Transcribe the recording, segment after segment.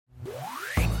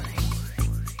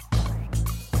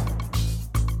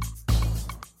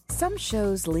Some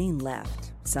shows lean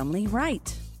left, some lean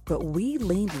right, but we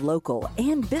lean local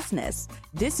and business.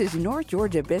 This is North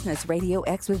Georgia Business Radio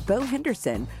X with Bo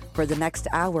Henderson. For the next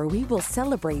hour, we will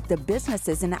celebrate the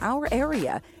businesses in our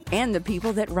area and the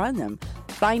people that run them.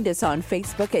 Find us on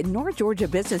Facebook at North Georgia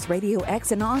Business Radio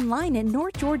X and online at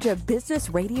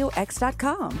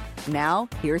northgeorgiabusinessradiox.com. Now,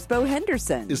 here's Bo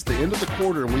Henderson. It's the end of the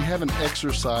quarter, and we have an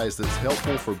exercise that's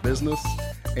helpful for business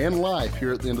and life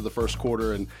here at the end of the first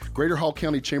quarter. And Greater Hall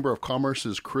County Chamber of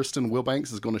Commerce's Christen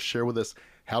Wilbanks is going to share with us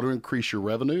how to increase your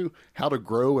revenue, how to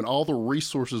grow, and all the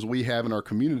resources we have in our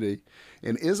community.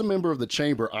 And as a member of the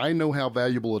chamber, I know how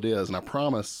valuable it is, and I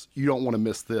promise you don't want to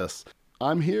miss this.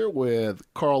 I'm here with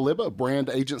Carl Libba, brand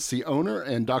agency owner,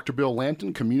 and Dr. Bill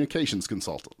Lampton, communications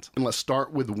consultant. And let's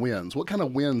start with wins. What kind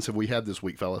of wins have we had this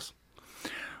week, fellas?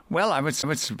 Well, I would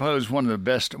suppose one of the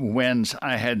best wins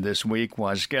I had this week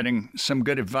was getting some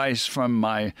good advice from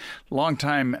my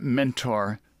longtime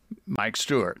mentor, Mike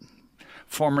Stewart.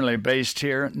 Formerly based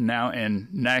here, now in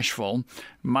Nashville,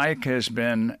 Mike has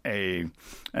been an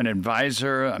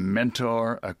advisor, a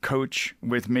mentor, a coach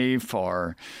with me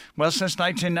since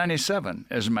 1997,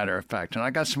 as a matter of fact. And I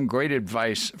got some great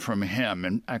advice from him,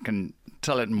 and I can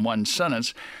tell it in one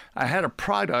sentence. I had a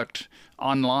product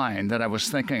online that I was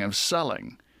thinking of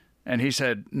selling, and he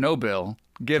said, "No, Bill,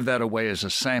 give that away as a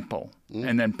sample,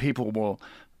 and then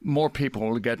more people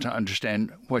will get to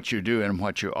understand what you do and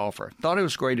what you offer." Thought it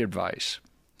was great advice.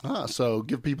 So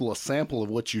give people a sample of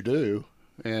what you do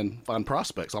and find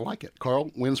prospects. I like it. Carl,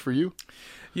 wins for you?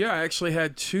 Yeah, I actually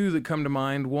had two that come to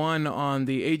mind. One on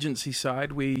the agency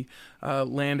side, we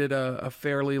landed a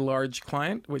fairly large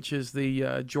client, which is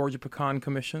the Georgia Pecan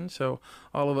Commission. So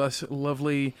all of us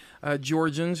lovely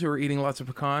Georgians who are eating lots of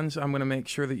pecans, I'm going to make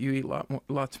sure that you eat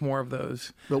lots more of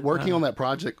those. But working on that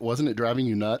project, wasn't it driving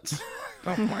you nuts?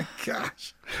 Oh, my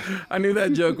gosh. I knew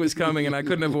that joke was coming, and I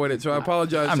couldn't avoid it, so I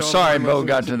apologize. I'm sorry Bo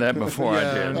got to that before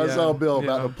I did. I saw Bill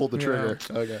about to pull the trigger.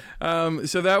 Okay.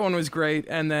 So that one was great.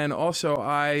 And then also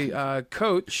I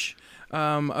coach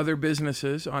other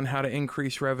businesses on how to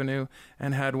increase revenue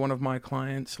and had one of my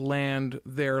clients land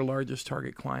their largest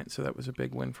target client. So that was a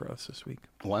big win for us this week.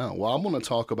 Wow. Well, I'm going to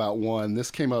talk about one.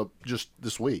 This came up just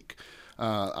this week.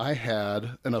 I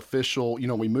had an official,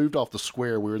 we moved off the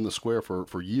square. We were in the square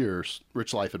for years,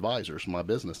 Rich Life Advisors, my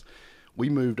business. We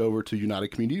moved over to United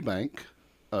Community Bank,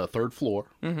 third floor,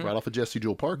 right off of Jesse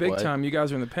Jewell Parkway. Big time. You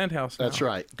guys are in the penthouse now. That's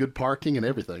right. Good parking and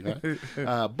everything, right?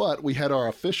 But we had our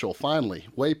official, finally,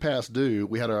 way past due,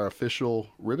 we had our official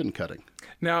ribbon cutting.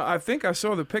 Now, I think I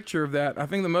saw the picture of that. I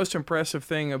think the most impressive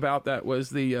thing about that was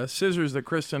the scissors that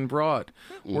Christen brought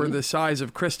were the size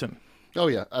of Christen. Oh,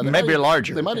 yeah. Maybe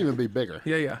larger. They might even be bigger.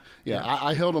 Yeah.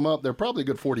 I held them up. They're probably a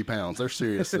good 40 pounds. They're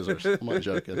serious scissors. I'm not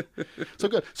joking. So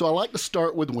good. So I like to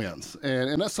start with wins.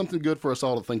 And that's something good for us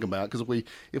all to think about, because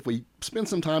if we spend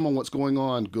some time on what's going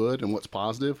on good and what's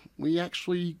positive, we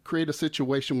actually create a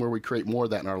situation where we create more of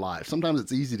that in our life. Sometimes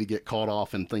it's easy to get caught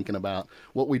off in thinking about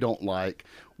what we don't like,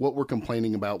 what we're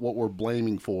complaining about, what we're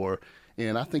blaming for.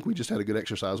 And I think we just had a good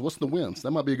exercise. What's the wins?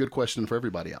 That might be a good question for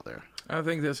everybody out there. I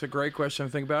think that's a great question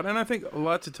to think about. And I think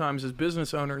lots of times as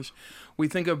business owners, we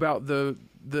think about the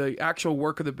actual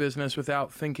work of the business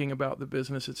without thinking about the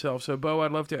business itself. So, Bo,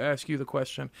 I'd love to ask you the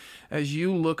question. As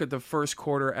you look at the first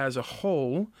quarter as a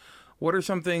whole, what are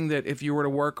something that if you were to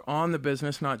work on the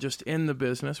business, not just in the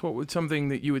business, what would something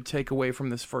that you would take away from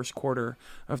this first quarter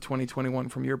of 2021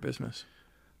 from your business?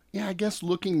 Yeah, I guess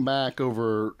looking back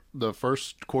over the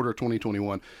first quarter of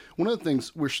 2021, one of the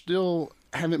things we're still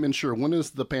haven't been sure, when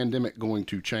is the pandemic going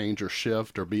to change or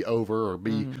shift or be over or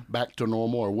be back to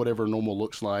normal or whatever normal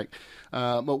looks like.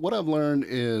 But what I've learned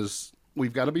is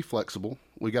we've got to be flexible.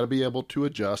 We've got to be able to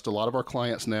adjust. A lot of our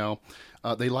clients now,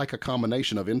 they like a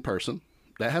combination of in-person.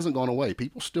 That hasn't gone away.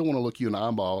 People still want to look you in the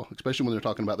eyeball, especially when they're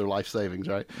talking about their life savings,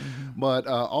 right? But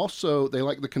also, they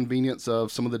like the convenience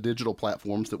of some of the digital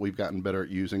platforms that we've gotten better at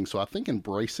using. So I think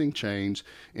embracing change,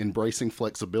 embracing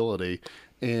flexibility,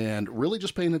 and really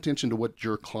just paying attention to what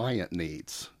your client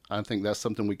needs. I think that's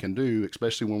something we can do,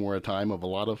 especially when we're at a time of a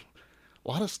lot of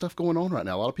stuff going on right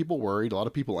now. A lot of people worried, a lot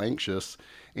of people anxious.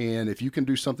 And if you can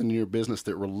do something in your business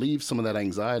that relieves some of that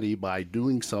anxiety by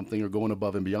doing something or going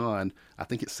above and beyond, I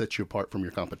think it sets you apart from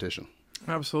your competition.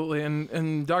 Absolutely.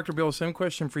 And Dr. Bill, same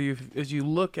question for you. As you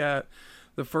look at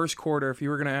the first quarter, if you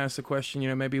were going to ask the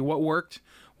question, maybe what worked,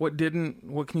 what didn't,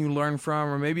 what can you learn from,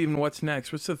 or maybe even what's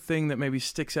next? What's the thing that maybe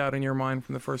sticks out in your mind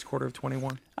from the first quarter of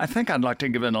 21? I think I'd like to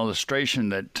give an illustration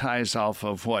that ties off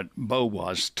of what Bo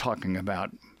was talking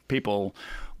about. People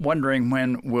wondering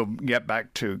when we'll get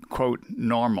back to, quote,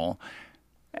 normal.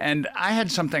 And I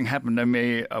had something happen to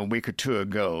me a week or two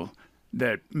ago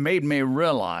that made me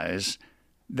realize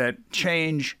that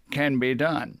change can be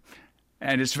done.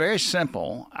 And it's very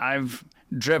simple. I've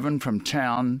driven from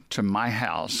town to my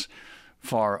house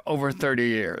for over 30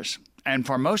 years. And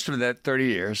for most of that 30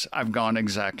 years, I've gone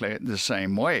exactly the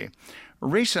same way.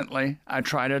 Recently, I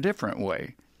tried a different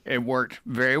way. It worked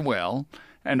very well.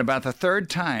 And about the third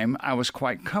time, I was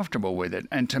quite comfortable with it.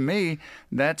 And to me,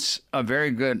 that's a very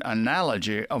good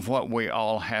analogy of what we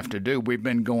all have to do. We've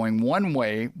been going one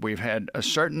way. We've had a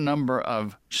certain number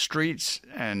of streets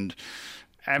and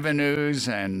avenues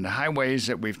and highways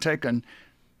that we've taken,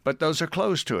 but those are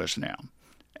closed to us now.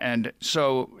 And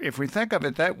so if we think of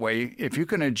it that way, if you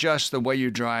can adjust the way you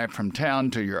drive from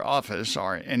town to your office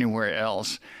or anywhere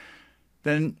else,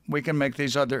 then we can make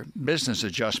these other business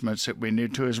adjustments that we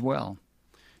need to as well.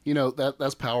 You know,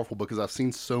 that's powerful, because I've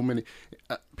seen so many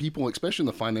people, especially in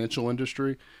the financial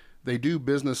industry, they do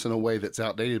business in a way that's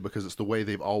outdated because it's the way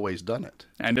they've always done it.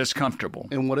 And it's comfortable.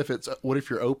 And what if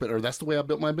you're open, or that's the way I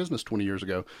built my business 20 years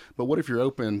ago, but what if you're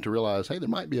open to realize, hey, there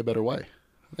might be a better way?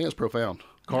 I think that's profound.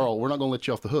 Carl, we're not going to let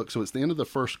you off the hook. So it's the end of the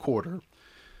first quarter.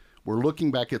 We're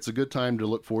looking back. It's a good time to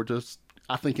look forward to,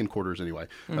 I think in quarters anyway,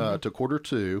 to quarter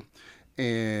two.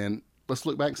 And let's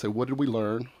look back and say, what did we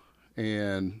learn?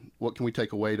 And what can we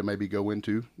take away to maybe go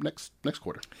into next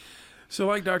quarter? So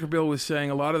like Dr. Bill was saying,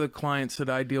 a lot of the clients that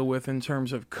I deal with in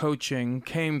terms of coaching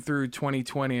came through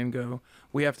 2020 and go,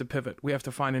 we have to pivot. We have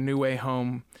to find a new way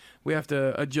home. We have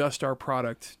to adjust our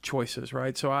product choices,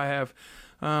 right? So I have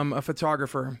a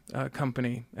photographer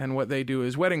company, and what they do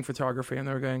is wedding photography. And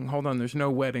they're going, hold on, there's no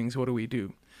weddings. What do we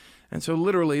do? And so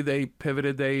literally they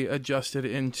pivoted, they adjusted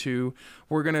into,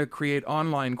 we're going to create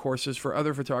online courses for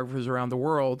other photographers around the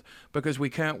world because we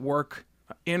can't work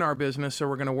in our business, so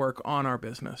we're going to work on our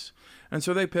business. And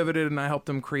so they pivoted, and I helped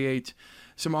them create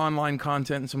some online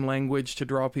content and some language to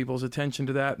draw people's attention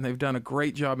to that. And they've done a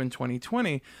great job in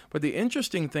 2020. But the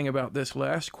interesting thing about this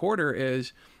last quarter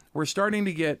is we're starting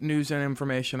to get news and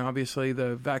information. Obviously,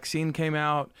 the vaccine came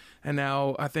out, and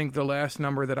now I think the last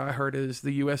number that I heard is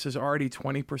the U.S. is already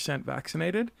 20%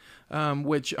 vaccinated,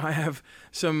 which I have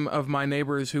some of my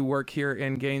neighbors who work here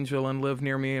in Gainesville and live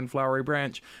near me in Flowery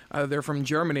Branch. They're from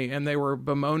Germany, and they were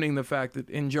bemoaning the fact that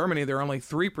in Germany they're only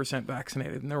 3%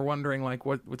 vaccinated, and they're wondering like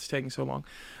what's taking so long.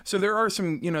 So there are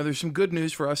some, there's some good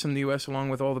news for us in the U.S.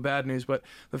 along with all the bad news, but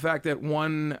the fact that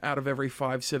 1 out of every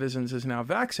 5 citizens is now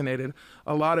vaccinated,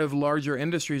 a lot of larger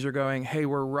industries are going, hey,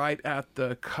 we're right at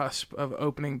the cusp of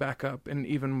opening back up in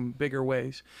even bigger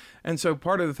ways. And so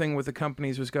part of the thing with the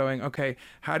companies was going, okay,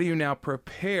 how do you now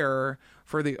prepare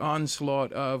for the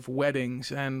onslaught of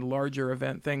weddings and larger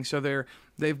event things? So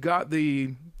they've got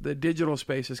the digital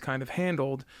spaces kind of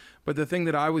handled. But the thing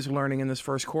that I was learning in this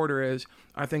first quarter is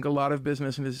I think a lot of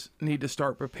businesses need to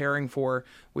start preparing for,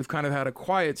 we've kind of had a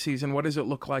quiet season. What does it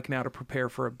look like now to prepare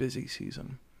for a busy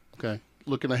season? Okay.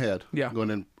 Looking ahead. Yeah.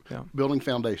 Going in. Yeah. Building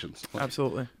foundations.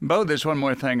 Absolutely. Bo, there's one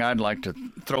more thing I'd like to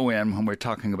throw in when we're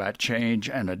talking about change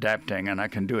and adapting, and I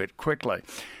can do it quickly.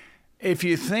 If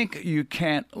you think you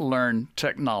can't learn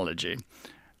technology,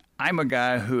 I'm a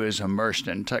guy who is immersed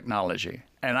in technology.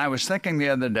 And I was thinking the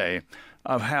other day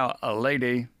of how a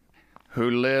lady who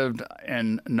lived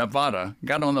in Nevada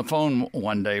got on the phone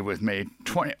one day with me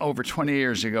over 20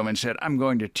 years ago and said, I'm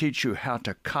going to teach you how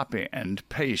to copy and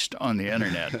paste on the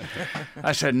internet.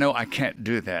 I said, no, I can't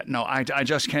do that. No, I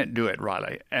just can't do it,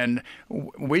 Riley. And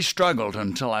we struggled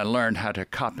until I learned how to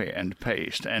copy and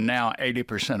paste. And now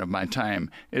 80% of my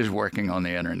time is working on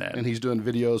the internet. And he's doing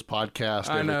videos, podcasts,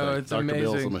 everything. I know, it's Dr. amazing.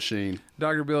 Bill's a machine.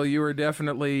 Dr. Bill, you are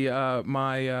definitely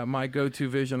my go-to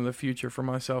vision of the future for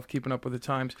myself, keeping up with the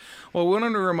times. Well, we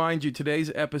wanted to remind you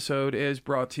today's episode is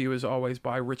brought to you, as always,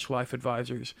 by Rich Life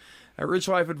Advisors. At Rich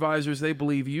Life Advisors, they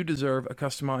believe you deserve a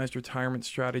customized retirement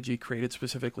strategy created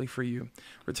specifically for you.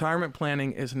 Retirement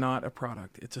planning is not a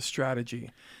product, it's a strategy.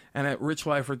 And at Rich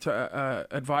Life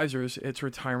Advisors, it's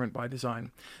retirement by design.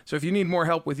 So if you need more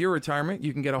help with your retirement,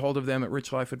 you can get a hold of them at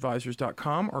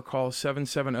richlifeadvisors.com or call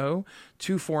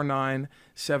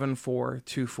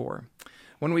 770-249-7424.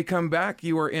 When we come back,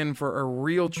 you are in for a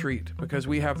real treat because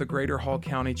we have the Greater Hall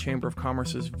County Chamber of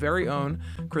Commerce's very own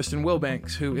Christen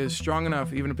Wilbanks, who is strong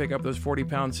enough even to pick up those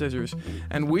 40-pound scissors.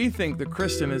 And we think that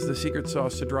Christen is the secret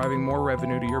sauce to driving more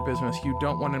revenue to your business. You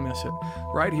don't want to miss it.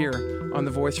 Right here on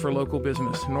The Voice for Local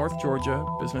Business, North Georgia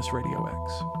Business Radio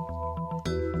X.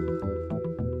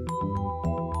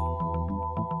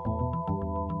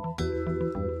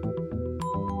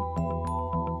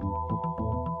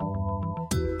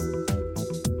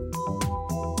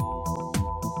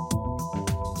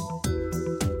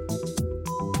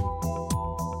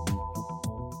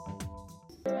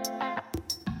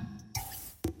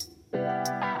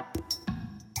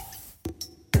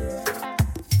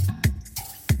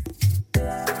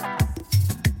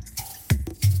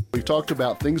 We've talked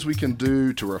about things we can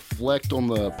do to reflect on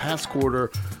the past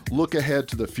quarter, look ahead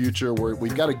to the future.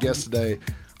 We've got a guest today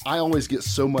I always get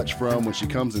so much from when she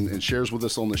comes and shares with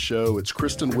us on the show. It's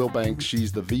Christen Wilbanks.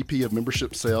 She's the VP of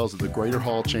Membership Sales at the Greater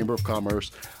Hall Chamber of Commerce.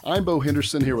 I'm Bo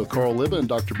Henderson here with Carl Libba and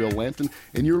Dr. Bill Lanton,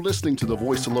 and you're listening to the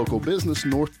Voice of Local Business,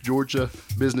 North Georgia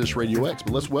Business Radio X.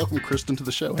 But let's welcome Christen to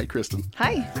the show. Hey, Christen.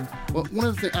 Hi. Well, one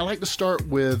of the things I like to start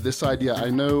with this idea. I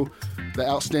know the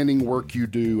outstanding work you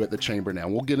do at the Chamber now.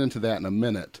 We'll get into that in a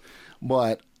minute,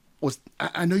 but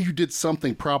I know you did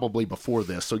something probably before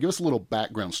this, so give us a little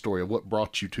background story of what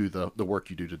brought you to the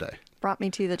work you do today. Brought me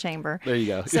to the Chamber. There you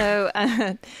go. So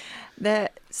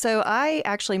I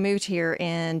actually moved here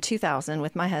in 2000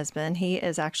 with my husband. He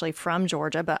is actually from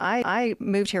Georgia, but I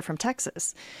moved here from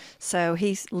Texas. So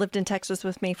he lived in Texas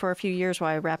with me for a few years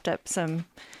while I wrapped up some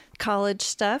college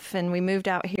stuff, and we moved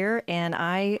out here, and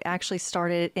I actually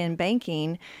started in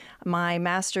banking. My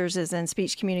master's is in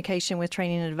speech communication with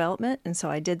training and development, and so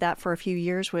I did that for a few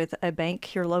years with a bank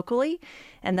here locally,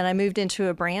 and then I moved into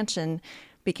a branch and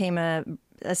became a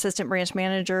assistant branch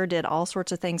manager, did all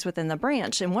sorts of things within the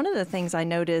branch. And one of the things I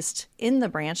noticed in the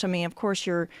branch, I mean, of course,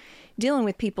 you're dealing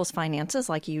with people's finances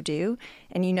like you do,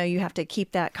 and you have to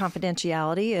keep that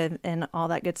confidentiality and all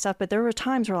that good stuff. But there were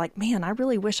times where like, man, I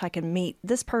really wish I could meet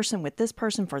this person with this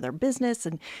person for their business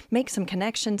and make some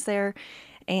connections there.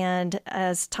 And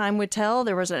as time would tell,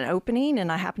 there was an opening,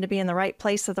 and I happened to be in the right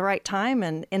place at the right time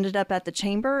and ended up at the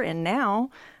Chamber. And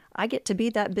now I get to be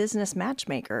that business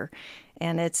matchmaker.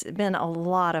 And it's been a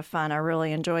lot of fun. I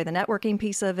really enjoy the networking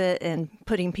piece of it and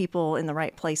putting people in the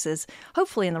right places,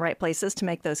 hopefully in the right places to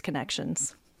make those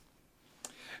connections.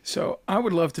 So I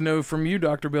would love to know from you,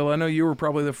 Dr. Bill, I know you were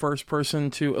probably the first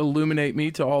person to illuminate me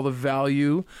to all the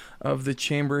value of the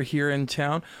Chamber here in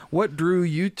town. What drew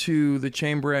you to the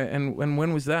Chamber, and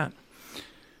when was that?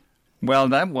 Well,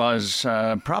 that was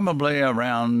probably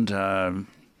around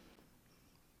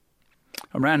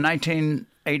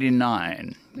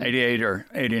 1989, 88 or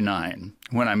 89,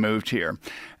 when I moved here.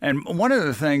 And one of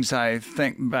the things I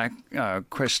think back,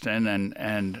 Christen,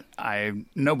 and I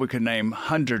know we could name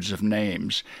hundreds of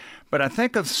names, but I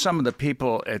think of some of the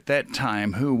people at that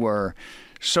time who were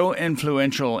so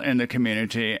influential in the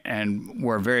community and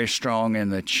were very strong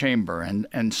in the Chamber.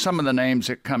 And some of the names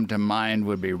that come to mind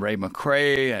would be Ray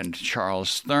McCrae and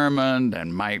Charles Thurmond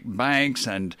and Mike Banks.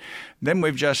 And then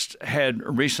we've just had a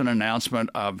recent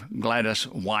announcement of Gladys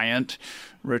Wyant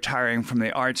retiring from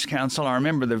the Arts Council. I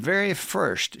remember the very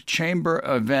first Chamber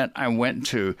event I went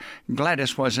to,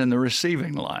 Gladys was in the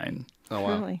receiving line. Oh,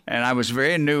 wow. Really? And I was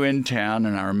very new in town,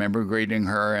 and I remember greeting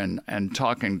her and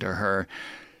talking to her.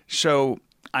 So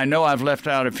I know I've left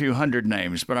out a few hundred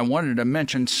names, but I wanted to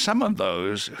mention some of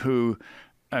those who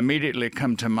immediately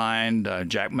come to mind.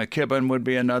 Jack McKibben would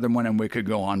be another one, and we could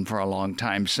go on for a long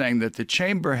time, saying that the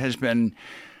Chamber has been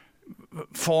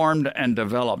formed and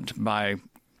developed by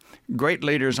great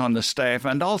leaders on the staff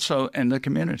and also in the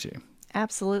community.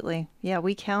 Absolutely. Yeah,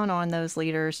 we count on those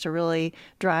leaders to really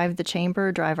drive the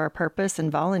Chamber, drive our purpose,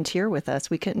 and volunteer with us.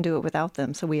 We couldn't do it without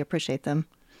them, so we appreciate them.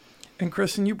 And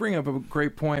Christen, you bring up a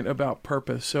great point about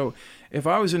purpose. So if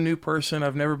I was a new person,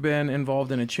 I've never been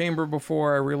involved in a chamber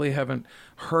before, I really haven't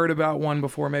heard about one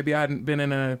before, maybe I hadn't been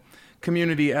in a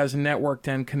community as networked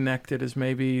and connected as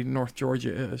maybe North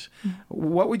Georgia is. Mm-hmm.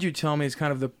 What would you tell me is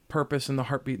kind of the purpose and the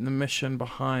heartbeat and the mission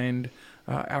behind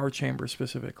our chamber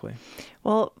specifically?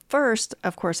 Well, first,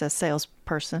 of course, as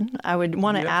salesperson, I would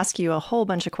want to ask you a whole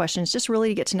bunch of questions just really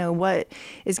to get to know what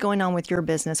is going on with your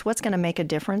business. What's going to make a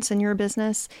difference in your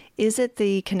business? Is it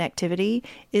the connectivity?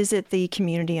 Is it the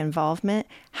community involvement?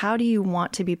 How do you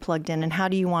want to be plugged in, and how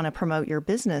do you want to promote your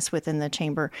business within the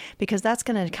chamber? Because that's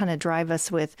going to kind of drive us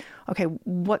with, okay,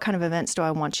 what kind of events do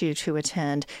I want you to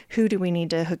attend? Who do we need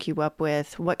to hook you up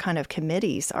with? What kind of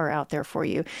committees are out there for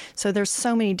you? So there's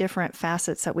so many different facets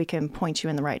that we can point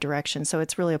you in the right direction. So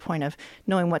it's really a point of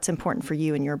knowing what's important for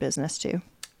you and your business too.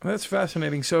 That's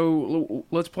fascinating. So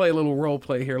let's play a little role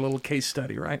play here, a little case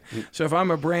study, right? Mm-hmm. So if I'm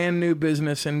a brand new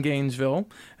business in Gainesville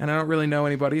and I don't really know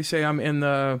anybody, say I'm in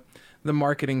the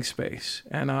marketing space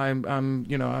and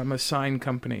I'm a sign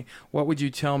company. What would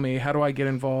you tell me? How do I get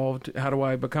involved? How do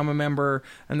I become a member?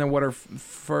 And then what are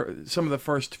some of the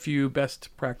first few best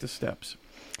practice steps?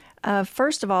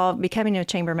 First of all, becoming a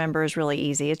chamber member is really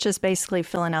easy. It's just basically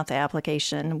filling out the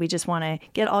application. We just want to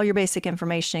get all your basic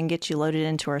information, get you loaded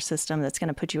into our system that's going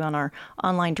to put you on our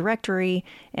online directory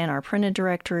and our printed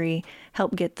directory,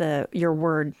 help get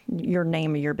your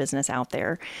name of your business out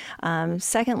there.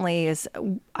 Secondly is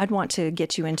I'd want to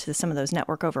get you into some of those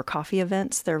network over coffee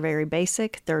events. They're very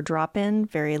basic. They're drop-in,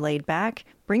 very laid back.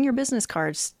 bring your business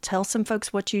cards, tell some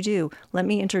folks what you do. Let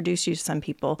me introduce you to some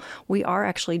people. We are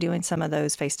actually doing some of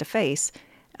those face-to-face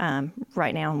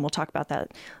right now, and we'll talk about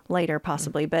that later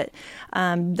possibly. But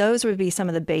those would be some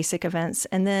of the basic events.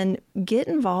 And then get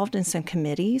involved in some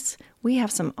committees. We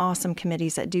have some awesome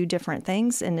committees that do different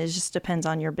things, and it just depends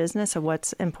on your business of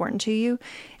what's important to you.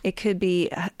 It could be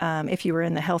if you were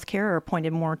in the healthcare or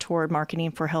pointed more toward marketing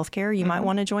for healthcare, you might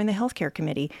want to join the healthcare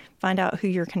committee, find out who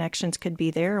your connections could be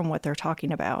there and what they're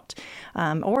talking about.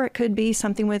 Or it could be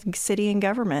something with city and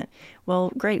government.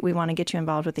 Well, great, we want to get you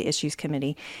involved with the issues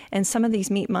committee. And some of these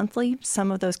meet monthly,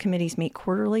 some of those committees meet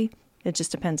quarterly. It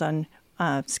just depends on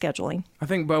scheduling. I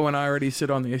think Bo and I already sit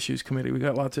on the issues committee. We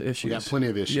got lots of issues. We got plenty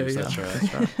of issues. Yeah.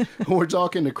 That's right. We're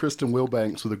talking to Christen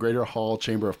Wilbanks with the Greater Hall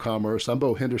Chamber of Commerce. I'm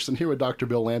Bo Henderson here with Dr.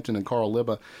 Bill Lampton and Carl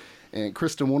Libba. And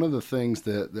Christen, one of the things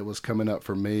that was coming up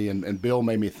for me, and Bill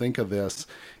made me think of this,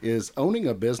 is owning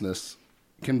a business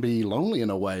can be lonely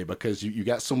in a way because you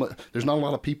got so much. There's not a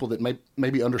lot of people that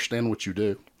maybe understand what you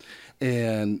do.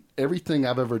 And everything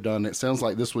I've ever done, it sounds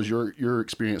like this was your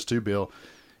experience too, Bill,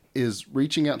 is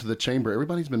reaching out to the chamber.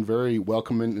 Everybody's been very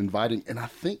welcoming, inviting, and I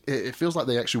think it feels like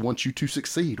they actually want you to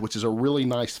succeed, which is a really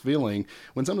nice feeling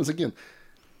when sometimes, again,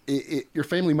 your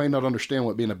family may not understand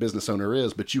what being a business owner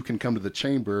is, but you can come to the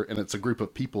chamber and it's a group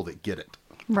of people that get it.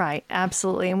 Right,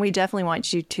 absolutely. And we definitely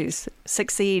want you to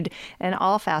succeed in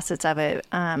all facets of it.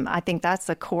 I think that's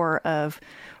the core of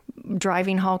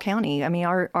driving Hall County. I mean,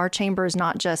 our chamber is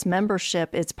not just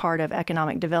membership, it's part of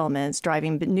economic development. It's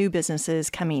driving new businesses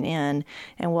coming in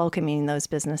and welcoming those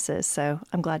businesses. So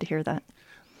I'm glad to hear that.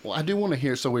 Well, I do want to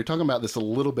hear, so we were talking about this a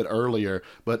little bit earlier,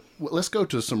 but let's go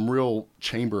to some real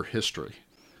chamber history.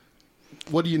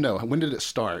 What do you know? When did it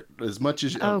start? As much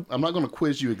as I'm not going to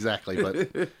quiz you exactly,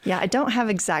 but yeah, I don't have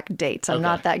exact dates. I'm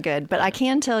not that good, but I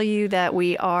can tell you that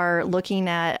we are looking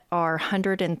at our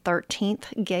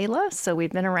 113th gala. So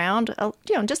we've been around,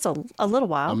 just a little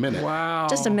while. A minute. Wow.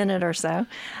 Just a minute or so.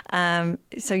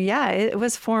 So yeah, it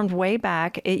was formed way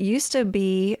back. It used to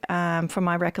be, from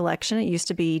my recollection, it used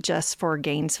to be just for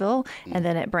Gainesville, and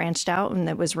then it branched out and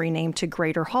it was renamed to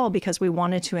Greater Hall because we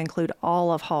wanted to include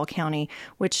all of Hall County,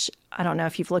 which I don't know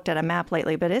if you've looked at a map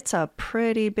lately, but it's a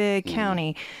pretty big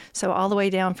county. So all the way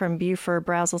down from Beaufort,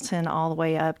 Brazelton, all the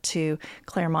way up to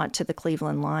Claremont to the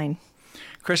Cleveland line.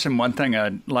 Christen, one thing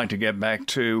I'd like to get back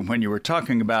to when you were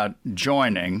talking about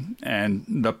joining and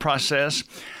the process,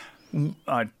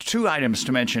 2 items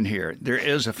to mention here. There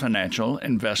is a financial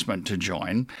investment to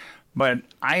join, but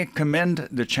I commend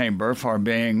the Chamber for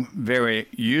being very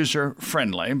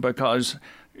user-friendly because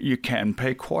you can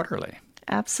pay quarterly.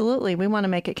 Absolutely. We want to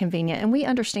make it convenient. And we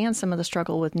understand some of the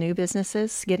struggle with new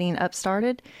businesses getting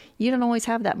upstarted. You don't always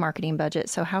have that marketing budget.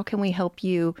 So how can we help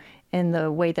you in the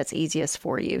way that's easiest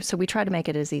for you? So we try to make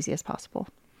it as easy as possible.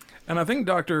 And I think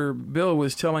Dr. Bill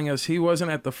was telling us he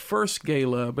wasn't at the first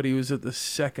gala, but he was at the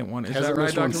second one. Is that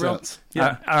right, Dr. Bill?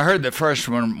 Yeah. I heard the first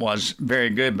one was very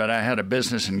good, but I had a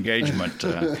business engagement.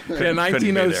 Yeah,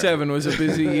 1907 was a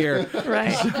busy year.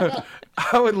 Right. So,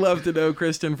 I would love to know,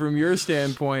 Christen, from your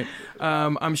standpoint.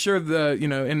 I'm sure in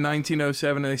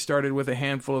 1907 they started with a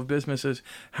handful of businesses.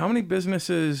 How many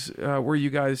businesses were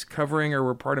you guys covering or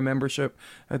were part of membership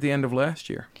at the end of last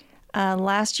year?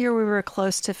 Last year, we were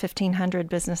close to 1,500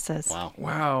 businesses.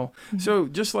 Wow. So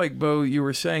just like Bo, you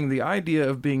were saying, the idea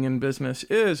of being in business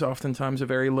is oftentimes a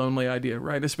very lonely idea,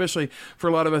 right? Especially for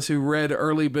a lot of us who read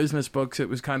early business books, it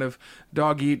was kind of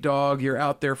dog eat dog. You're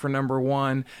out there for number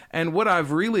one. And what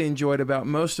I've really enjoyed about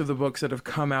most of the books that have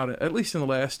come out, at least in the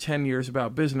last 10 years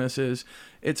about business, is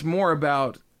it's more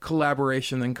about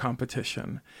collaboration than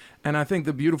competition. And I think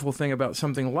the beautiful thing about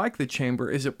something like the Chamber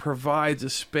is it provides a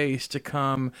space to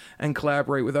come and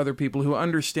collaborate with other people who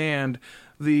understand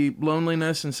the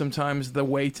loneliness and sometimes the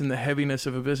weight and the heaviness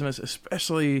of a business,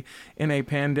 especially in a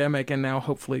pandemic and now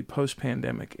hopefully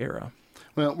post-pandemic era.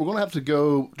 Well, we're going to have to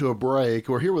go to a break.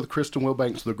 We're here with Christen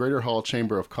Wilbanks of the Greater Hall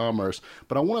Chamber of Commerce,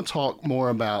 but I want to talk more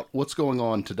about what's going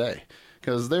on today.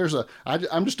 Because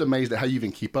I'm just amazed at how you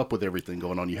even keep up with everything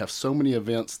going on. You have so many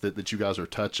events that you guys are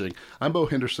touching. I'm Bo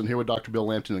Henderson here with Dr. Bill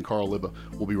Lampton and Carl Libba.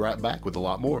 We'll be right back with a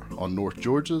lot more on North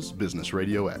Georgia's Business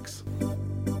Radio X.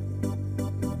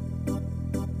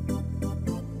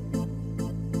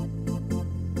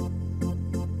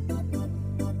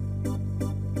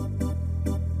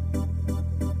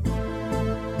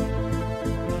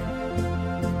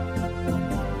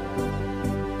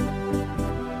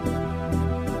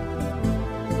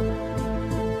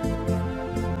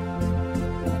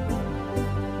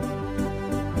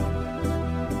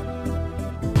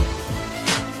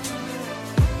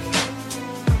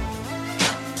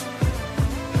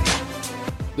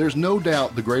 There's no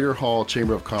doubt the Greater Hall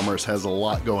Chamber of Commerce has a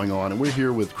lot going on, and we're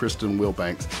here with Christen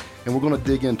Wilbanks, and we're going to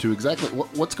dig into exactly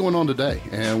what's going on today.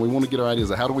 And we want to get our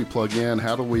ideas of how do we plug in,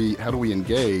 how do we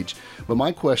engage. But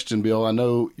my question, Bill, I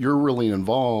know you're really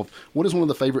involved. What is one of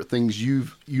the favorite things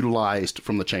you've utilized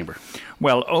from the chamber?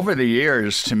 Well, over the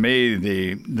years, to me,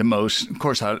 the most, of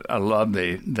course, I love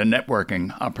the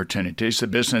networking opportunities, the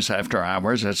business after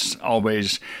hours. It's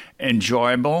always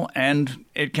enjoyable, and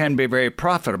it can be very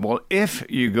profitable if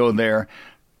you go there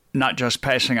not just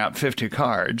passing out 50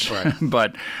 cards, right,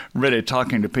 but really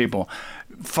talking to people.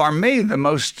 For me, the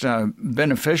most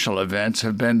beneficial events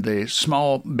have been the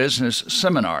small business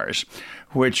seminars,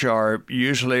 which are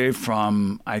usually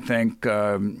from, I think,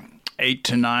 8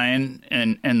 to 9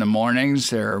 in the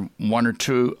mornings. There are 1 or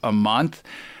 2 a month.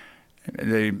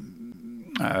 The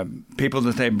people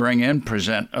that they bring in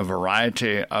present a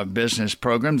variety of business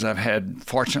programs. I've had,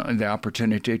 fortunately, the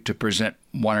opportunity to present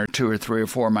 1 or 2 or 3 or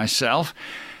 4 myself.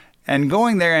 And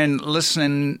going there and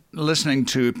listening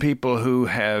to people who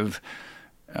have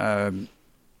done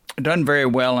very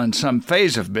well in some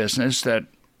phase of business that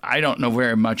I don't know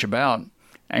very much about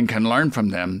and can learn from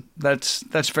them, that's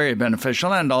very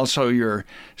beneficial. And also you're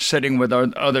sitting with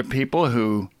other people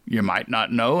who you might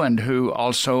not know and who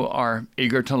also are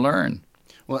eager to learn.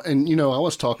 Well, and I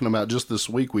was talking about just this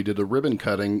week, we did a ribbon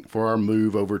cutting for our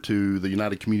move over to the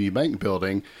United Community Bank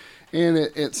building. And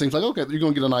it seems like, okay, you're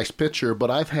going to get a nice picture,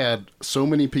 but I've had so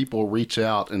many people reach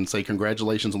out and say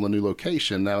congratulations on the new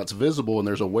location. Now it's visible and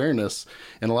there's awareness,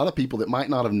 and a lot of people that might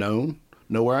not have know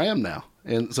where I am now.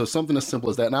 And so something as simple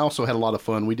as that. And I also had a lot of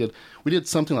fun. We did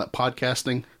something like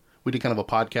podcasting. We did kind of a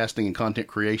podcasting and content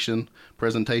creation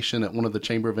presentation at one of the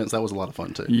chamber events. That was a lot of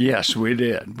fun too. Yes, we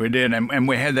did. And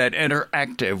we had that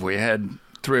interactive. We had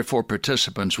 3 or 4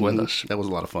 participants with us. That was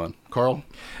a lot of fun. Carl?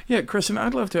 Yeah, Christen,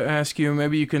 I'd love to ask you,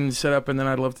 maybe you can set up, and then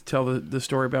I'd love to tell the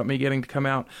story about me getting to come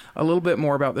out, a little bit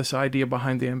more about this idea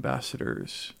behind the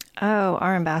ambassadors. Oh,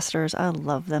 our ambassadors, I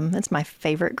love them. It's my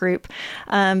favorite group.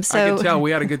 I can tell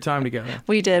we had a good time together.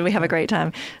 We did. We have a great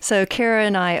time. So Kara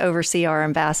and I oversee our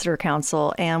ambassador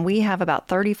council, and we have about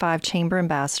 35 chamber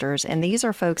ambassadors, and these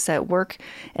are folks that work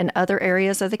in other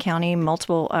areas of the county,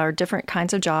 multiple or different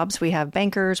kinds of jobs. We have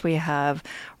bankers, we have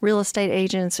real estate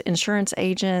agents, insurance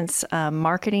agents,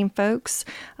 marketing folks.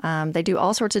 They do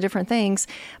all sorts of different things,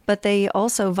 but they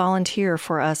also volunteer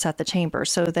for us at the chamber.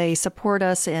 So they support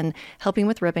us in helping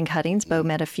with ribbon cuttings. Bo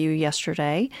met a few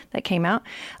yesterday that came out.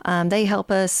 They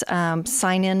help us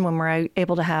sign in when we're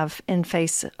able to have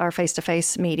our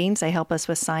face-to-face meetings. They help us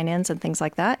with sign-ins and things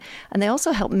like that. And they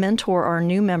also help mentor our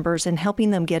new members in helping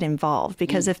them get involved,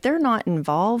 because if they're not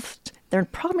involved, they're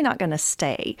probably not going to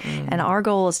stay. And our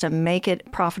goal is to make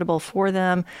it profitable for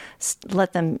them,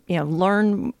 let them,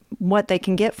 learn what they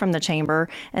can get from the chamber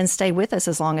and stay with us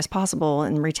as long as possible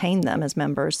and retain them as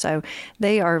members. So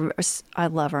I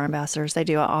love our ambassadors. They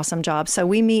do an awesome job. So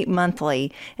we meet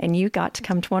monthly, and you got to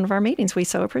come to one of our meetings. We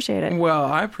so appreciate it. Well,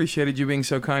 I appreciated you being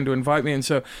so kind to invite me. And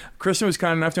so Christen was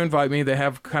kind enough to invite me. They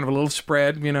have kind of a little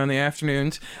spread, in the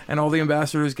afternoons, and all the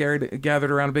ambassadors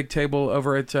gathered around a big table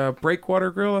over at Breakwater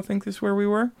Grill, I think is where we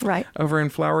were. Right. Over in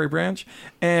Flowery Branch.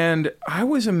 And I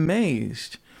was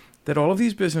amazed that all of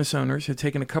these business owners had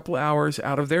taken a couple hours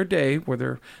out of their day where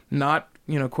they're not,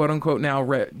 quote unquote, now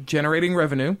generating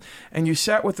revenue. And you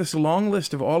sat with this long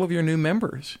list of all of your new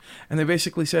members. And they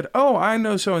basically said, oh, I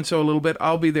know so-and-so a little bit.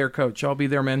 I'll be their coach. I'll be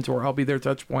their mentor. I'll be their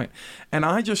touch point. And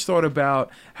I just thought about,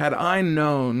 had I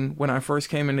known when I first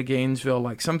came into Gainesville,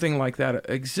 like something like that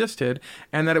existed,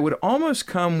 and that it would almost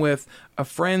come with a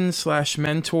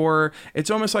friend/mentor. It's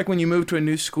almost like when you move to a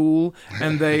new school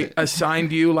and they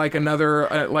assigned you like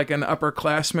another, like an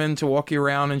upperclassman to walk you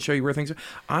around and show you where things are.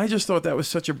 I just thought that was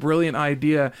such a brilliant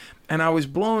idea. And I was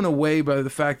blown away by the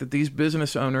fact that these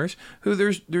business owners, who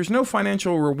there's no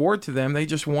financial reward to them, they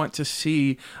just want to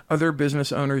see other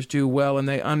business owners do well, and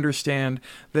they understand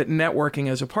that networking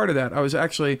is a part of that. I was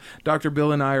actually, Dr.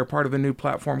 Bill and I are part of a new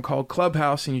platform called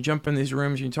Clubhouse, and you jump in these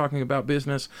rooms and you're talking about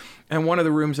business. And one of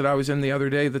the rooms that I was in the other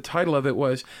day, the title of it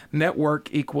was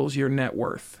Network Equals Your Net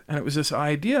Worth. And it was this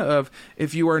idea of,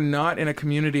 if you are not in a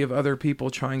community of other people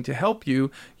trying to help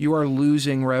you, you are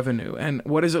losing revenue. And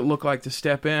what does it look like to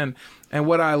step in? And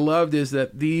what I loved is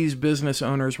that these business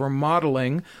owners were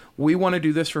modeling, we want to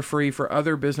do this for free for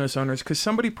other business owners because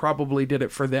somebody probably did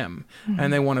it for them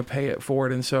and they want to pay it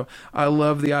forward. And so I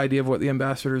love the idea of what the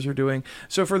ambassadors are doing.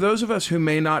 So for those of us who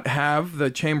may not have the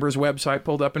Chamber's website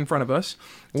pulled up in front of us,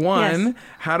 one,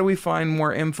 how do we find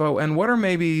more info? And what are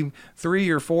maybe 3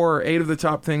 or 4 or 8 of the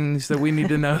top things that we need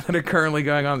to know that are currently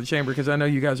going on in the Chamber? Because I know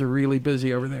you guys are really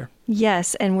busy over there.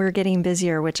 Yes, and we're getting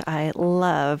busier, which I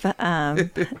love.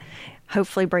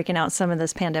 hopefully breaking out some of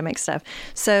this pandemic stuff.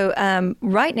 So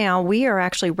right now we are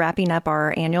actually wrapping up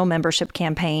our annual membership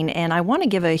campaign, and I want to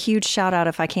give a huge shout out,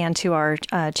 if I can, to our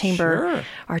chamber.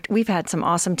 Sure. We've had some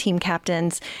awesome team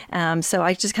captains, so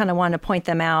I just kind of wanted to point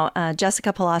them out.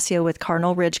 Jessica Palacio with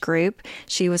Cardinal Ridge Group,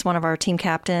 she was one of our team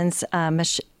captains.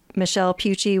 Michelle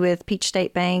Pucci with Peach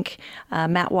State Bank,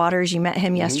 Matt Waters, you met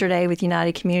him yesterday with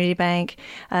United Community Bank,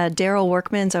 Daryl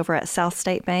Workman's over at South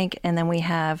State Bank, and then we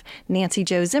have Nancy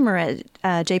Jo Zimmer at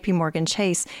JP Morgan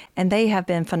Chase, and they have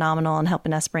been phenomenal in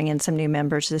helping us bring in some new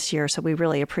members this year, so we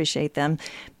really appreciate them.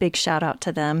 Big shout out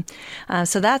to them.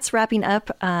 So that's wrapping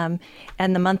up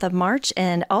in the month of March,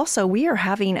 and also we are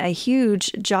having a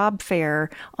huge job fair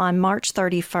on March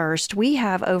 31st. We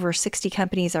have over 60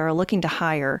 companies that are looking to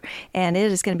hire, and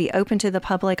it is going to be open to the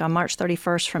public on March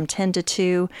 31st from 10 to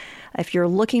 2. If you're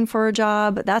looking for a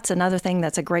job, that's another thing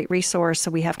that's a great resource.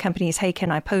 So we have companies, hey, can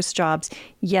I post jobs?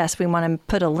 Yes, we want to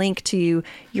put a link to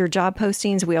your job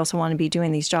postings. We also want to be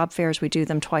doing these job fairs. We do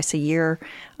them twice a year.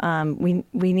 We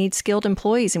need skilled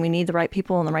employees, and we need the right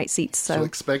people in the right seats. So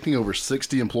expecting over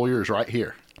 60 employers right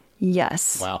here.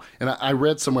 Yes. Wow. And I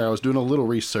read somewhere, I was doing a little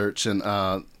research, and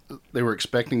they were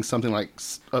expecting something like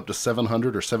up to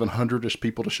 700 or 700-ish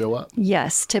people to show up.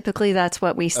 Yes, typically that's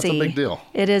what we see. That's a big deal.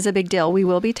 It is a big deal. We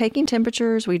will be taking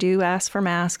temperatures. We do ask for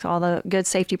masks. All the good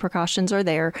safety precautions are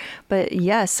there. But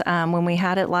yes, when we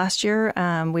had it last year,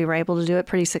 we were able to do it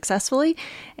pretty successfully,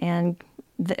 and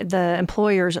the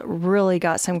employers really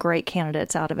got some great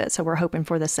candidates out of it. So we're hoping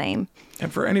for the same.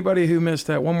 And for anybody who missed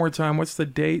that, one more time, what's the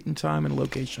date and time and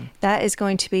location? That is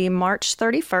going to be March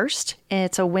 31st.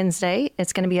 It's a Wednesday.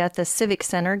 It's going to be at the Civic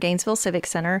Center, Gainesville Civic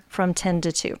Center, from 10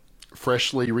 to 2.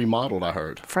 Freshly remodeled, I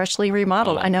heard. Freshly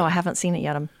remodeled. I know. I haven't seen it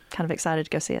yet. I'm kind of excited to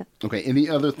go see it. Okay. Any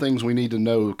other things we need to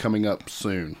know coming up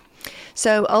soon?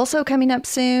 So also coming up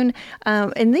soon,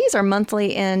 and these are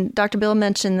monthly, and Dr. Bill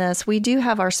mentioned this, we do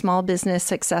have our small business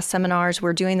success seminars.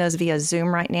 We're doing those via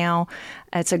Zoom right now.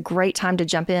 It's a great time to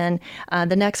jump in.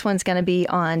 The next one's going to be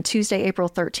on Tuesday, April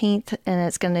 13th, and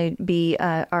it's going to be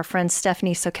our friend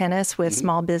Stephanie Sokenis with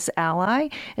Small Biz Ally,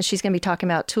 and she's going to be talking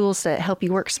about tools that help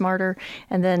you work smarter.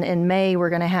 And then in May, we're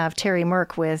going to have Terry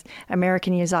Merck with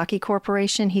American Yazaki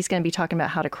Corporation. He's going to be talking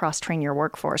about how to cross-train your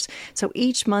workforce. So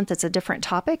each month it's a different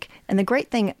topic. And the great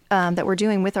thing that we're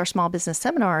doing with our small business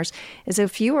seminars is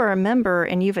if you are a member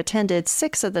and you've attended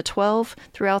 6 of the 12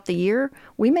 throughout the year,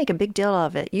 we make a big deal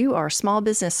of it. You are small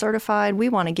business certified. We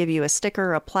want to give you a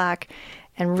sticker, a plaque,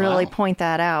 and really point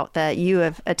that out that you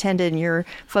have attended and you're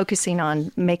focusing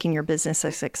on making your business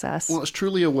a success. Well, it's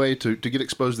truly a way to get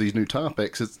exposed to these new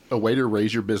topics. It's a way to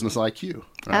raise your business IQ.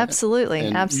 Right? Absolutely.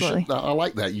 And absolutely. I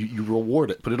like that. You reward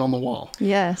it. Put it on the wall.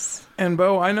 Yes. And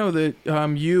Bo, I know that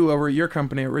you over at your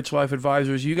company at Rich Life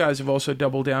Advisors, you guys have also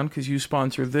doubled down because you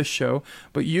sponsor this show,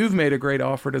 but you've made a great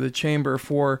offer to the Chamber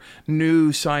for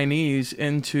new signees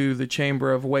into the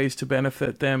Chamber of ways to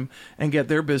benefit them and get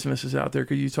their businesses out there.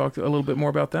 Could you talk a little bit more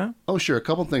about that? Oh, sure. A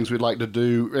couple of things we'd like to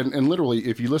do. And literally,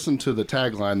 if you listen to the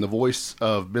tagline, the voice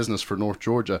of business for North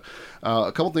Georgia,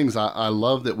 a couple of things I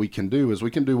love that we can do is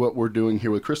we can do what we're doing here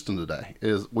with Christen today.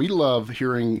 Is we love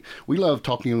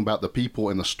talking about the people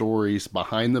and the stories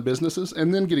behind the businesses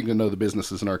and then getting to know the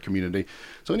businesses in our community.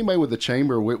 So anybody with the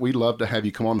Chamber, we'd love to have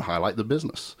you come on and highlight the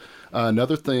business.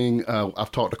 Another thing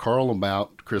I've talked to Carl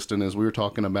about, Christen, is we were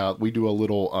talking about, we do a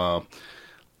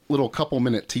little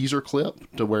couple-minute teaser clip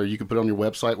to where you can put on your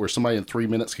website where somebody in 3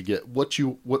 minutes could get what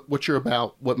you're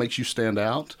about, what makes you stand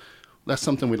out. That's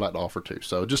something we'd like to offer too.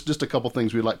 So just a couple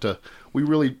things we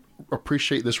really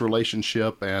appreciate this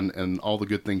relationship and all the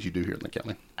good things you do here in the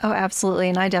county. Oh, absolutely.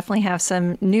 And I definitely have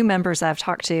some new members I've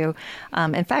talked to.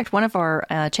 In fact, one of our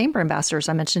chamber ambassadors,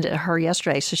 I mentioned it to her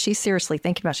yesterday. So she's seriously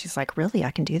thinking about it. She's like, really?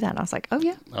 I can do that? And I was like, oh,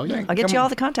 yeah. Oh, yeah. I'll get you all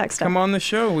the contact stuff. Come on the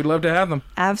show. We'd love to have them.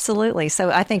 Absolutely. So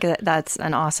I think that's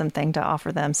an awesome thing to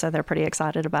offer them. So they're pretty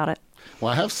excited about it.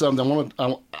 Well, I have something.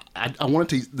 I wanted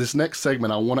to, this next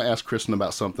segment, I want to ask Christen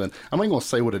about something. I'm not going to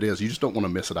say what it is. You just don't want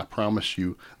to miss it. I promise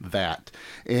you that.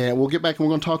 And we'll get back and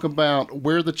we're going to talk about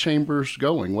where the Chamber's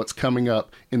going, what's coming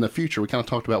up in the future. We kind of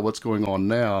talked about what's going on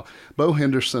now. Bo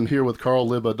Henderson here with Carl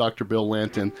Libba, Dr. Bill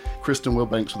Lanton, Christen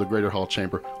Wilbanks with the Greater Hall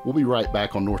Chamber. We'll be right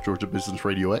back on North Georgia Business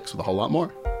Radio X with a whole lot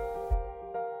more.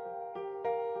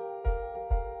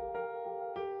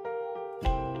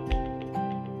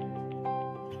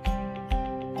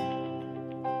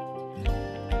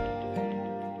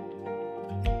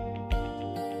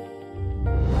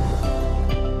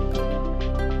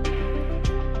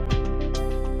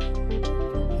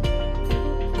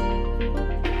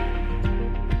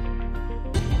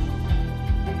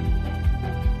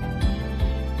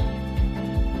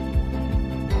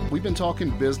 We've been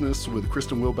talking business with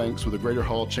Christen Wilbanks with the Greater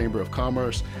Hall Chamber of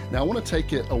Commerce. Now, I want to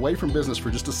take it away from business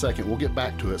for just a second. We'll get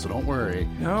back to it, so don't worry.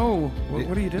 No,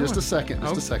 what are you doing? Just a second,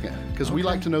 because we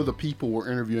like to know the people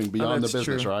we're interviewing beyond the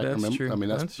business, true. right? That's true. I mean,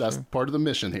 that's part of the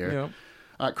mission here. Yep.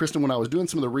 All right, Christen, when I was doing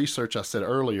some of the research I said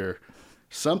earlier,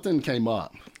 something came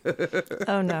up.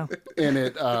 Oh, no. And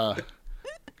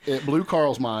it blew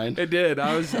Carl's mind. It did.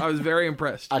 I was very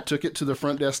impressed. I took it to the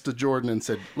front desk to Jordan and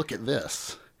said, look at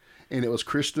this. And it was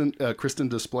Christen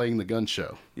displaying the gun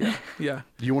show. Yeah.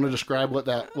 Do you want to describe what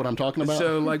I'm talking about?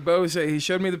 So, like Bo said, he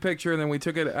showed me the picture, and then we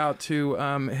took it out to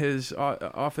his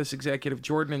office executive,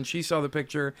 Jordan, and she saw the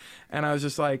picture, and I was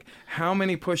just like, how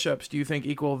many push-ups do you think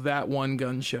equal that one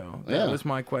gun show? That was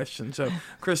my question. So,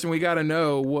 Christen, we got to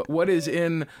know, what is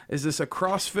this a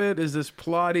CrossFit? Is this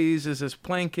Pilates? Is this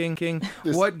planking?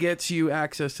 What gets you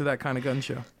access to that kind of gun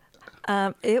show?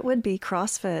 It would be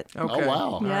CrossFit. Oh, Okay.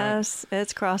 wow. Yes,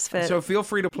 it's CrossFit. So feel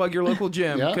free to plug your local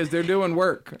gym because they're doing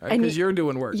work, because you're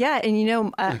doing work. Yeah,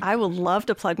 and I would love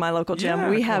to plug my local gym. Yeah,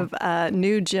 we cool. have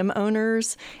new gym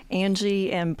owners,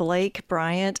 Angie and Blake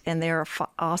Bryant, and they're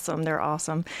awesome. They're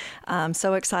awesome.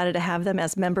 So excited to have them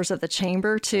as members of the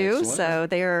chamber, too. Excellent. So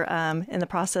they're in the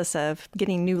process of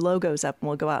getting new logos up, and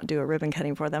we'll go out and do a ribbon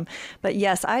cutting for them. But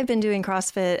yes, I've been doing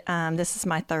CrossFit. This is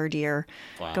my third year,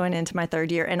 going into my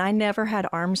third year, and I never had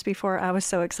arms before. I was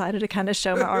so excited to kind of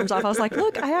show my arms off. I was like,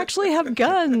 look, I actually have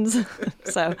guns.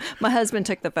 So my husband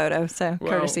took the photo, so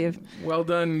courtesy of... Well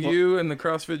done, you and the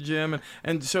CrossFit gym.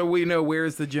 And so we know, where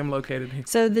is the gym located?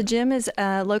 So the gym is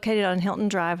located on Hilton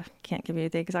Drive. Can't give you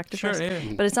the exact address,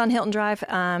 but it's on Hilton Drive.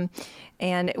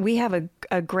 And we have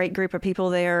a great group of people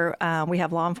there. We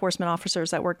have law enforcement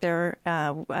officers that work there.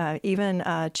 Even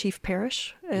Chief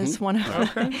Parrish is one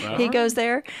of them. He goes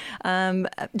there.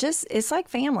 It's like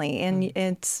family, and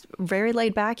it's very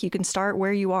laid back. You can start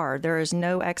where you are. There is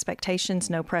no expectations,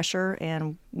 no pressure,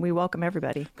 and we welcome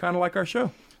everybody. Kind of like our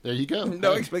show. There you go.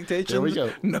 No expectations. There we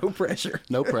go. No pressure.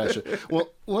 No pressure. Well,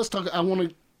 let's talk.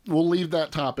 We'll leave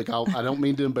that topic. I don't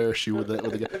mean to embarrass you with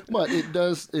it, but it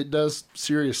does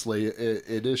seriously.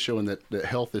 It is showing that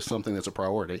health is something that's a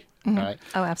priority, right?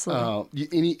 Oh, absolutely.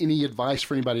 Any advice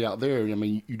for anybody out there? I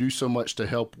mean, you do so much to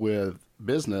help with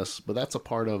business, but that's a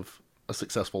part of a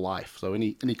successful life. So,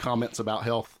 any comments about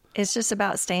health? It's just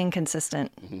about staying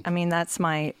consistent. I mean, that's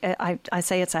I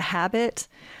say it's a habit,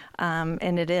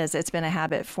 and it is. It's been a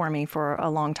habit for me for a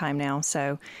long time now.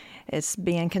 So. It's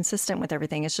being consistent with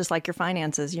everything. It's just like your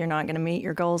finances. You're not going to meet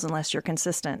your goals unless you're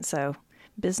consistent. So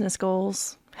business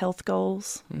goals, health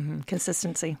goals,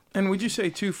 consistency. And would you say,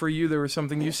 too, for you, there was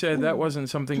something you said that wasn't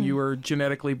something you were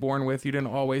genetically born with? You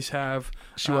didn't always have...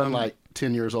 She wasn't like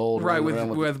 10 years old. Right,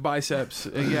 with biceps.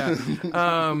 Yeah.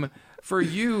 For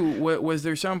you, was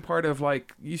there some part of,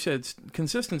 like you said,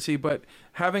 consistency, but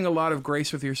having a lot of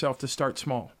grace with yourself to start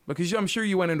small? Because I'm sure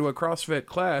you went into a CrossFit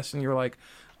class and you're like,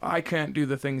 I can't do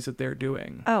the things that they're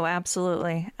doing. Oh,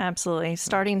 absolutely. Absolutely.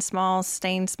 Starting small,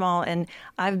 staying small. And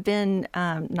I've been,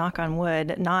 knock on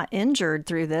wood, not injured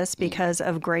through this because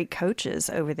of great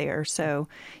coaches over there. So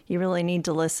you really need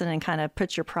to listen and kind of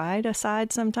put your pride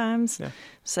aside sometimes. Yeah.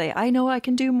 Say, I know I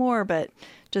can do more, but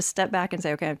just step back and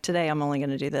say, okay, today I'm only going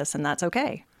to do this, and that's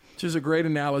okay. Which is a great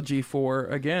analogy for,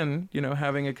 again,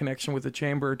 having a connection with the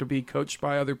chamber to be coached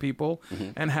by other people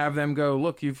and have them go,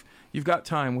 look, you've got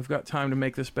time. We've got time to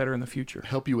make this better in the future.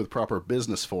 Help you with proper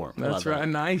business form. That's right.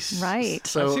 Nice. Right.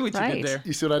 So, I see what you did there.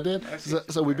 You see what I did?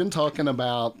 So we've been talking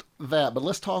about that, but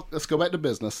let's go back to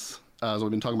business. So we've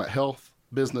been talking about health,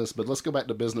 business, but let's go back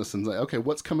to business and say, okay,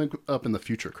 what's coming up in the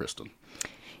future, Christen?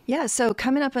 Yeah. So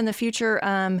coming up in the future,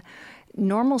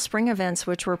 normal spring events,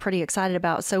 which we're pretty excited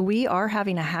about. So we are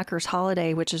having a Hackers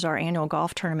Holiday, which is our annual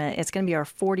golf tournament. It's going to be our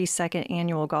 42nd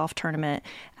annual golf tournament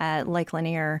at Lake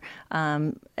Lanier.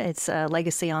 It's a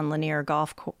Legacy on Lanier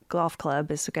Golf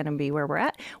Club is going to be where we're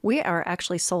at. We are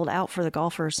actually sold out for the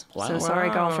golfers. Wow. So sorry,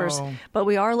 golfers. But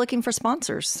we are looking for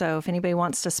sponsors. So if anybody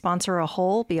wants to sponsor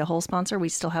be a hole sponsor, we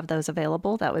still have those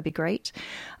available. That would be great.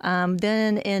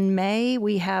 Then in May,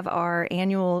 we have our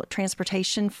annual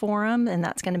transportation forum, and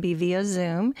that's going to be via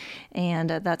Zoom, and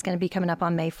that's going to be coming up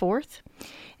on May 4th,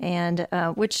 and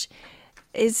which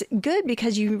is good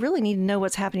because you really need to know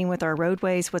what's happening with our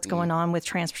roadways, what's going on with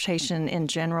transportation in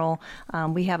general.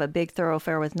 We have a big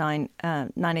thoroughfare with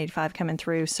 985 coming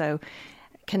through, so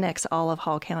connects all of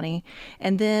Hall County.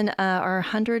 And then our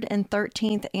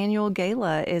 113th annual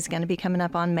gala is going to be coming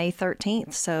up on May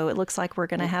 13th. So it looks like we're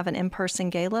going to have an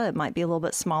in-person gala. It might be a little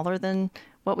bit smaller than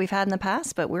what we've had in the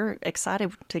past, but we're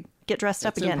excited to get dressed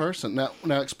up again. In person.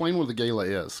 Now explain what the gala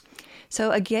is.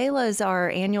 So a gala is our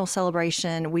annual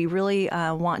celebration. We really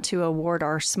want to award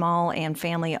our small and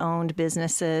family-owned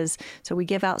businesses. So we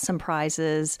give out some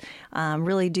prizes,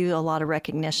 really do a lot of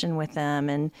recognition with them,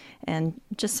 and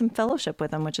just some fellowship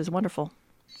with them, which is wonderful.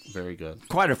 Very good.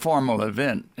 Quite a formal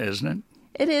event, isn't it?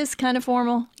 It is kind of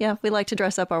formal. Yeah, we like to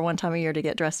dress up our one time a year to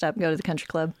get dressed up and go to the country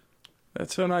club.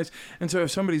 That's so nice. And so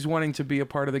if somebody's wanting to be a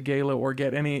part of the gala or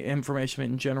get any information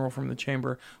in general from the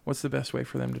chamber, what's the best way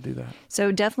for them to do that?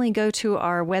 So definitely go to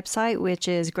our website, which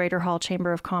is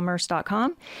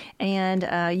greaterhallchamberofcommerce.com,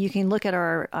 and you can look at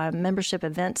our membership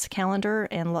events calendar,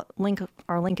 and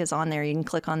our link is on there. You can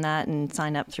click on that and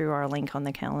sign up through our link on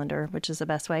the calendar, which is the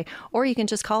best way. Or you can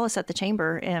just call us at the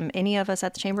chamber. Any of us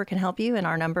at the chamber can help you, and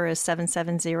our number is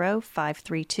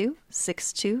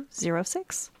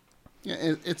 770-532-6206. Yeah,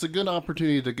 it's a good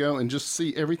opportunity to go and just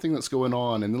see everything that's going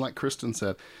on. And then, like Christen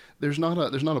said, there's not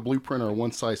a blueprint or a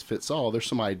one size fits all. There's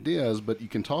some ideas, but you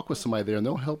can talk with somebody there, and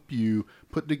they'll help you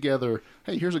put together.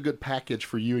 Hey, here's a good package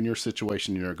for you and your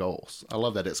situation and your goals. I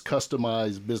love that. It's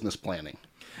customized business planning.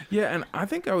 Yeah, and I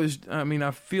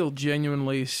feel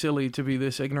genuinely silly to be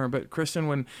this ignorant, but Christen,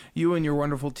 when you and your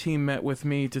wonderful team met with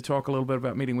me to talk a little bit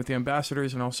about meeting with the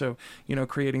ambassadors and also,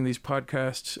 creating these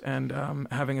podcasts and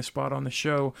having a spot on the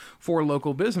show for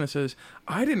local businesses,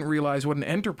 I didn't realize what an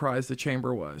enterprise the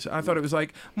chamber was. I thought it was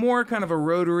like more kind of a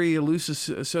Rotary, a loose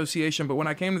association, but when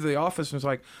I came to the office, it was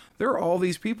like, there are all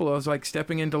these people. I was like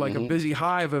stepping into like a busy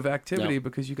hive of activity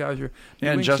because you guys are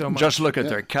doing so much. Just look at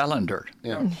their calendar.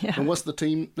 Yeah. And what's the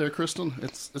team there, Christen?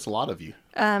 It's a lot of you.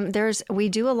 We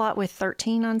do a lot with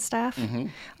 13 on staff.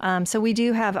 So we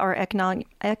do have our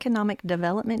economic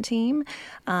development team,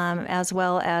 as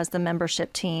well as the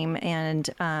membership team, and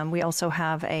we also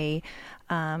have a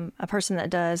person that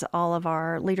does all of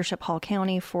our Leadership Hall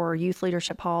County for Youth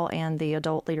Leadership Hall and the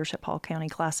Adult Leadership Hall County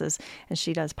classes, and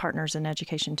she does partners in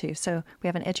education too. So we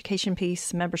have an education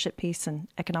piece, membership piece, and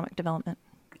economic development.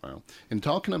 Wow. And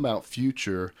talking about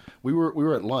future, we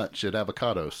were at lunch at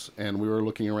Avocados, and we were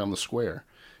looking around the square,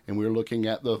 and we were looking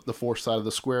at the fourth side of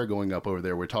the square going up over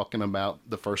there. We're talking about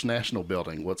the First National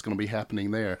Building, what's going to be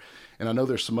happening there. And I know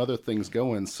there's some other things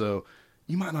going, so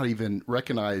you might not even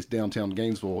recognize downtown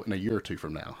Gainesville in a year or two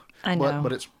from now. I know.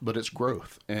 But it's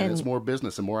growth, and it's more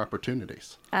business and more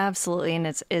opportunities. Absolutely, and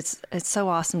it's so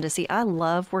awesome to see. I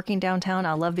love working downtown.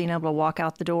 I love being able to walk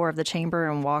out the door of the chamber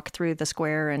and walk through the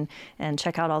square and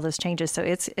check out all those changes. So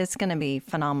it's going to be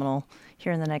phenomenal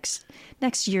here in the next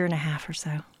year and a half or so.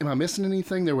 Am I missing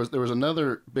anything? There was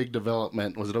another big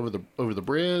development. Was it over the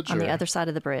bridge? On the other side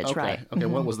of the bridge, right? Okay,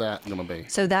 What was that going to be?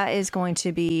 So that is going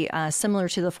to be similar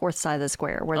to the fourth side of the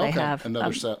square, where they have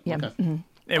another set. Yeah. Okay. Mm-hmm.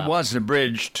 It was the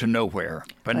bridge to nowhere,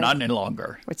 but not any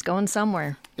longer. It's going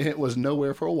somewhere. It was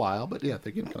nowhere for a while, but yeah,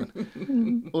 they're getting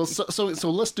going. Well, so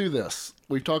let's do this.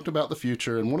 We've talked about the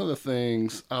future, and one of the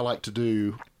things I like to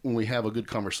do when we have a good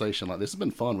conversation like this, it's been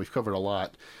fun. We've covered a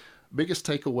lot. Biggest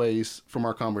takeaways from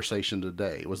our conversation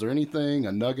today. Was there anything,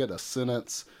 a nugget, a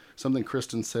sentence, something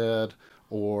Christen said,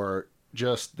 or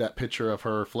just that picture of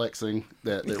her flexing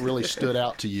that really stood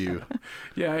out to you?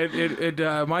 Yeah,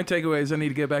 my takeaway is I need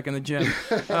to get back in the gym.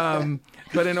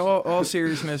 But in all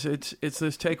seriousness, it's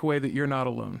this takeaway that you're not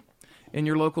alone. In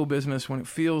your local business, when it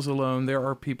feels alone, there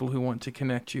are people who want to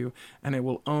connect you, and it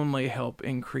will only help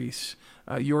increase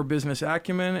your business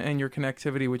acumen and your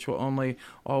connectivity, which will only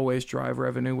always drive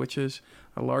revenue, which is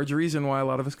a large reason why a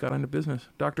lot of us got into business.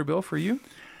 Dr. Bill, for you?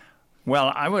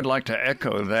 Well, I would like to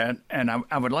echo that, and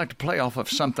I would like to play off of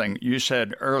something you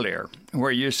said earlier, where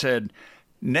you said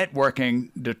networking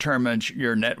determines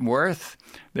your net worth.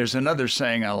 There's another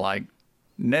saying I like,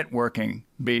 networking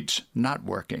beats not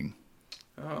working.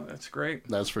 Oh, that's great.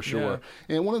 That's for sure.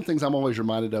 Yeah. And one of the things I'm always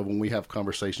reminded of when we have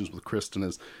conversations with Christen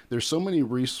is there's so many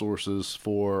resources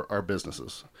for our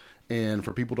businesses and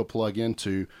for people to plug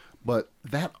into, but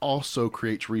that also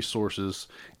creates resources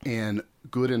and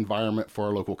good environment for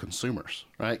our local consumers,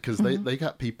 right? Because they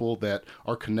got people that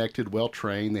are connected,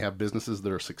 well-trained, they have businesses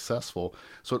that are successful.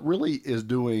 So it really is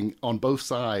doing, on both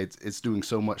sides, it's doing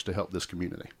so much to help this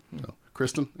community. So,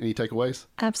 Christen, any takeaways?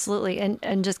 Absolutely.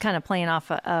 And just kind of playing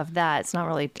off of that, it's not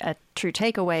really a true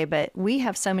takeaway, but we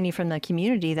have so many from the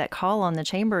community that call on the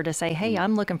chamber to say, hey,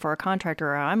 I'm looking for a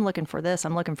contractor, or I'm looking for this,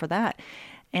 I'm looking for that.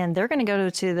 And they're going to go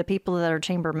to the people that are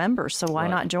chamber members. So why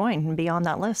not join and be on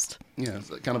that list? Yeah, it's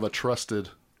kind of a trusted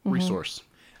resource.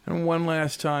 And one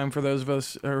last time, for those of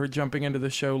us who are jumping into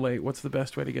the show late, what's the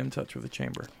best way to get in touch with the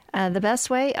Chamber? The best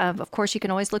way, of course, you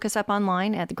can always look us up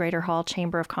online at the Greater Hall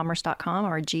Chamber of Commerce.com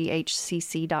or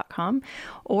ghcc.com,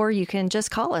 or you can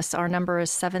just call us. Our number is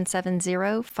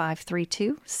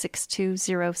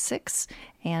 770-532-6206,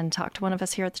 and talk to one of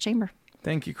us here at the Chamber.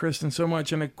 Thank you, Christen, so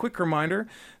much. And a quick reminder,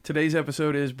 today's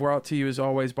episode is brought to you, as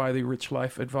always, by the Rich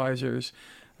Life Advisors.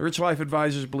 The Rich Life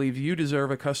Advisors believe you deserve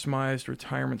a customized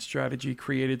retirement strategy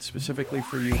created specifically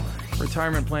for you.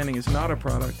 Retirement planning is not a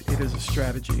product, it is a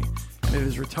strategy, and it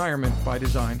is retirement by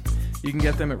design. You can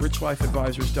get them at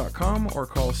richlifeadvisors.com or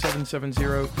call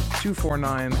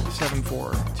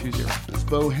 770-249-7420. It's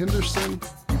Bo Henderson.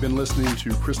 You've been listening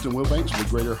to Christen Wilbanks with the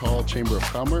Greater Hall Chamber of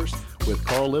Commerce with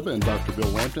Carl Libba and Dr. Bill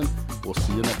Lampton. We'll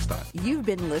see you next time. You've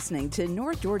been listening to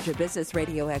North Georgia Business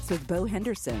Radio X with Bo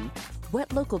Henderson.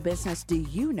 What local business do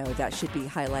you know that should be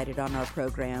highlighted on our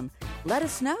program? Let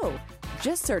us know.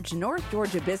 Just search North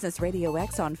Georgia Business Radio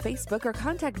X on Facebook or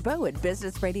contact Bo at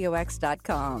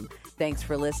businessradiox.com. Thanks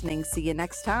for listening. See you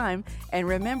next time. And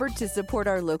remember to support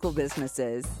our local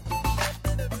businesses.